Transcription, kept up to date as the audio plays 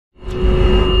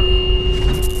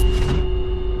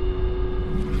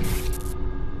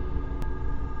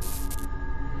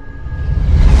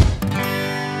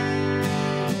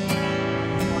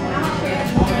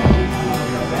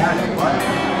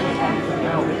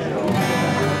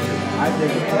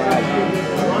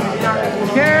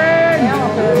Karen!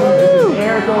 This is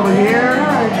Eric over here.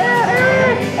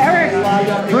 Eric!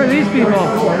 Who are these people?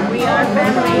 We are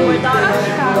family with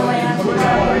Chicagoland.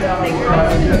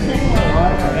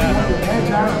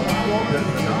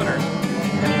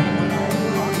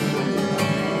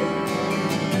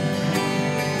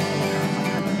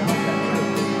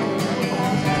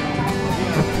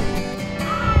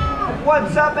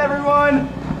 What's up, everyone?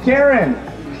 Karen.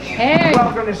 Hey.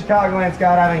 Welcome to Chicagoland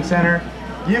Skydiving Center.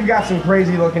 You've got some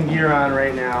crazy looking gear on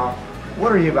right now.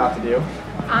 What are you about to do?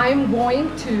 I'm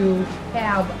going to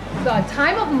have the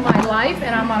time of my life,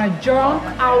 and I'm going to jump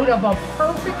out of a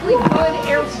perfectly good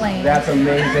airplane. That's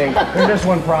amazing. There's just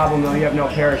one problem though, you have no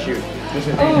parachute. This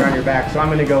is danger on your back, so I'm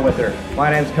going to go with her. My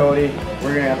name's Cody.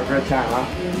 We're going to have a good time, huh?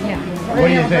 Yeah. What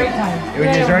do you think?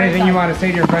 Is there anything you want to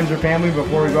say to your friends or family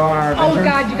before we go on our adventure? Oh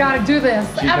God, you got to do this.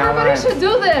 Everybody should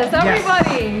do this.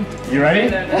 Everybody. Yes. You ready?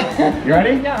 You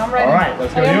ready? Yeah, I'm ready. All right,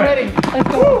 let's go do it. I'm ready. Let's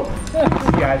go.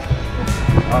 See you guys.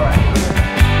 All right.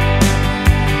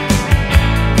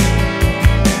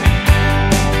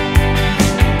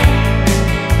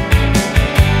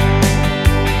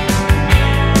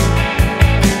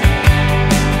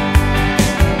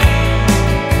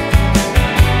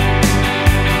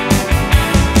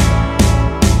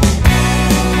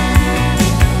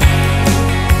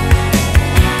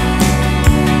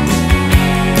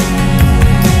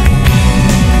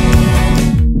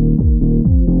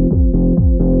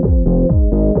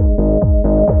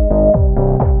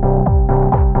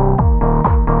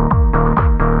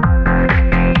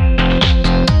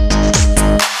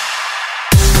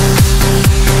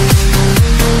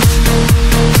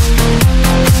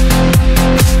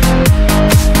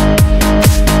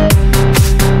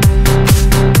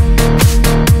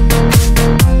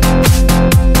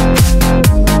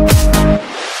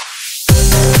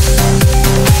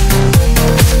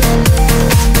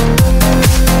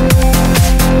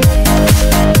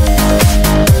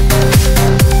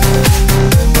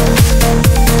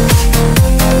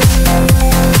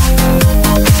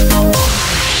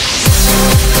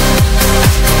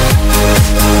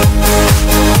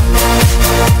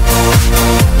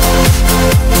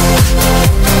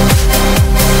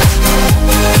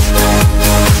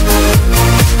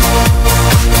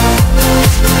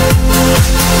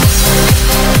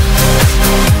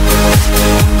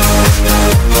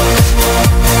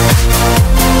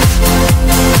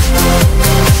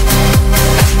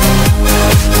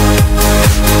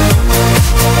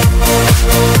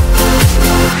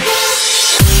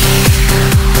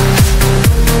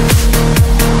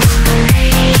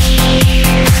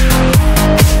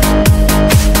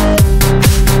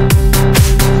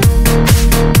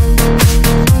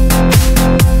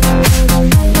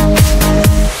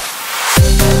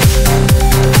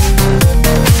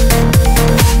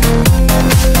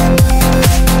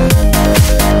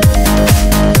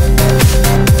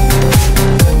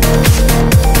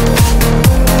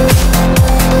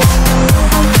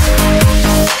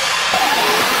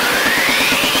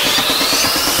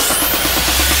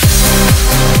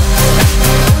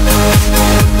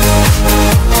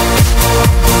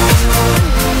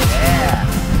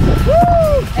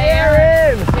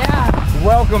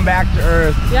 Welcome back to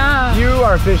Earth. Yeah. You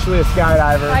are officially a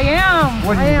skydiver. I am.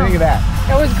 What did you think of that?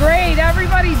 It was great.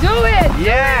 Everybody do it.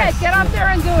 Yes. Do it. Get up there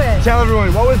and do it. Tell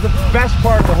everyone, what was the best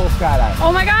part of the whole skydive?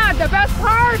 Oh my God, the best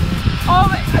part.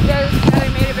 Oh, that I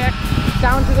made it back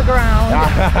down to the ground.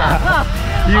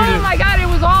 My God, it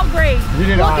was all great.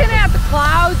 You did Looking awesome. at the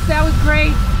clouds, that was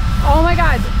great. Oh my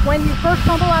God, when you first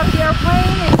tumble out of the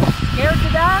airplane and you're scared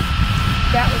to death,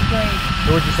 that was great.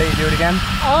 So would you say you do it again?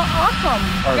 Oh, awesome.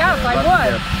 Yes, I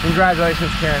would. Congratulations,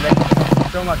 Karen. Thank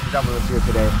you so much for jumping with us here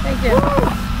today. Thank you. Woo!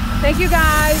 Thank you,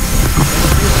 guys.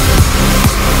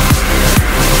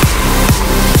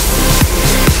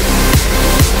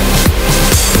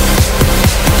 Thank you.